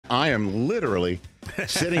I am literally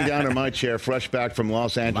sitting down in my chair, fresh back from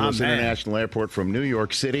Los Angeles International Airport from New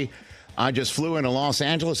York City. I just flew into Los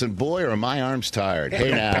Angeles, and boy, are my arms tired.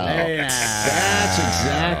 Hey, now. That's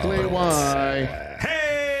exactly why.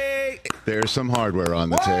 Hey! There's some hardware on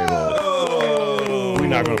the table. We're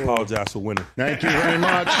not going to apologize for winning. Thank you very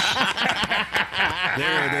much.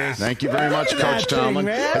 There it is. Thank you very much, Coach Tomlin.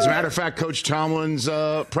 As a matter of fact, Coach Tomlin's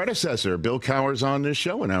predecessor, Bill Cower's on this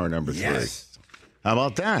show in hour number 3. Yes. How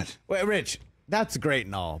about that? Wait, Rich, that's great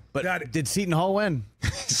and all, but did Seton Hall win?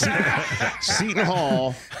 Seton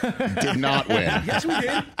Hall did not win. Yes, we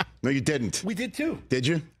did. No, you didn't. We did, too. Did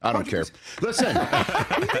you? I don't care. Listen,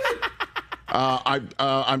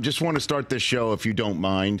 I just want to start this show, if you don't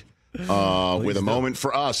mind, with a moment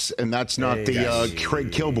for us, and that's not the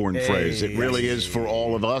Craig Kilborn phrase. It really is for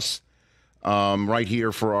all of us right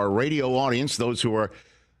here for our radio audience, those who are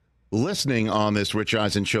listening on this Rich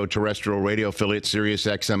Eisen Show terrestrial radio affiliate, Sirius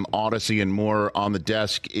XM, Odyssey, and more. On the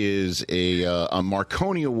desk is a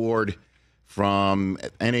Marconi Award from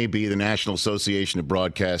NAB, the National Association of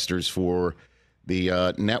Broadcasters, for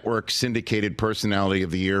the network syndicated personality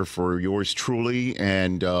of the year for yours truly.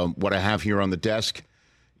 And what I have here on the desk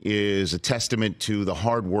is a testament to the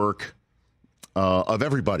hard work of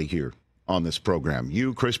everybody here on this program.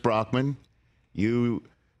 You, Chris Brockman, you,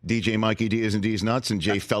 DJ Mikey Diaz and D's Nuts, and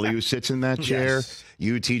Jay Felly, who sits in that chair. Yes.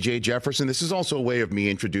 You, TJ Jefferson. This is also a way of me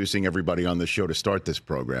introducing everybody on the show to start this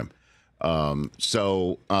program. And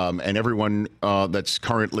everyone that's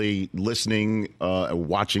currently listening,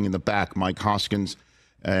 watching in the back, Mike Hoskins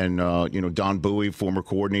and, Don Bowie, former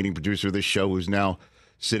coordinating producer of this show, who's now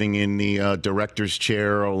sitting in the director's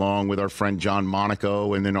chair along with our friend John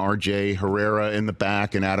Monaco, and then RJ Herrera in the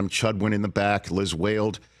back, and Adam Chudwin in the back, Liz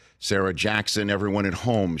Whaled, Sarah Jackson, everyone at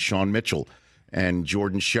home, Sean Mitchell, and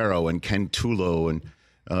Jordan Sherrow, and Ken Tulo, and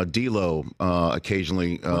D'Lo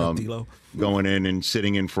occasionally going in and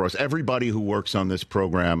sitting in for us. Everybody who works on this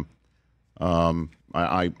program,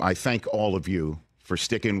 I thank all of you for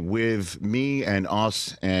sticking with me and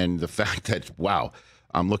us, and the fact that, wow,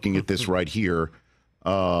 I'm looking at this right here,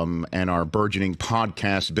 and our burgeoning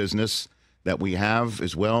podcast business that we have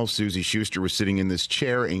as well. Susie Schuster was sitting in this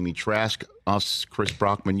chair. Amy Trask, us, Chris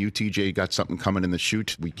Brockman, you, TJ, got something coming in the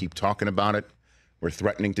chute. We keep talking about it. We're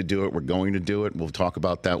threatening to do it. We're going to do it. We'll talk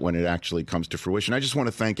about that when it actually comes to fruition. I just want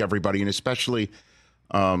to thank everybody, and especially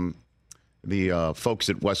the folks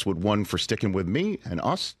at Westwood One for sticking with me and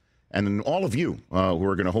us, and then all of you who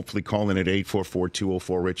are going to hopefully call in at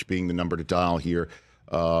 844-204-RICH being the number to dial here.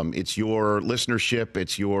 It's your listenership.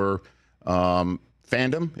 It's your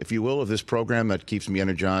fandom, if you will, of this program that keeps me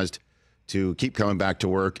energized to keep coming back to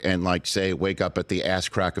work and, wake up at the ass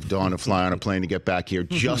crack of dawn and fly on a plane to get back here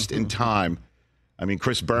just in time. I mean,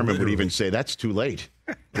 Chris Berman would even say that's too late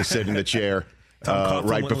to sit in the chair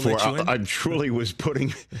right before. I truly was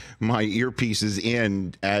putting my earpieces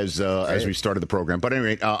in as we started the program. But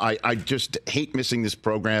anyway, I just hate missing this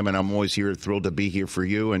program, and I'm always here, thrilled to be here for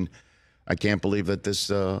you. And I can't believe that this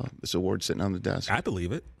award's sitting on the desk. I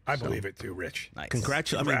believe it. I believe it too, Rich. Nice.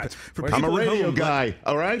 Congratulations. I'm a radio guy,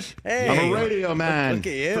 all right? Hey. I'm a radio man. Look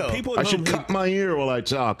at you. For people I should cut my ear while I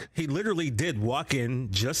talk. He literally did walk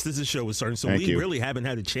in just as the show was starting, so Thank we you. really haven't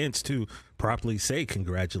had a chance to properly say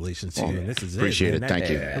congratulations to you. And this is appreciate it. it. Thank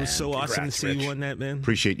you. It was so awesome to see Rich. you on that, man.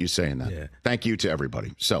 Appreciate you saying that. Yeah. Thank you to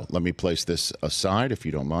everybody. So let me place this aside, if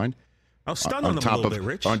you don't mind. I'll stun on him a little bit,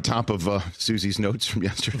 Rich. On top of Susie's notes from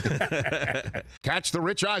yesterday. Catch the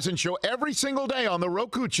Rich Eisen Show every single day on the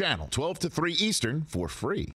Roku channel, 12 to 3 Eastern, for free.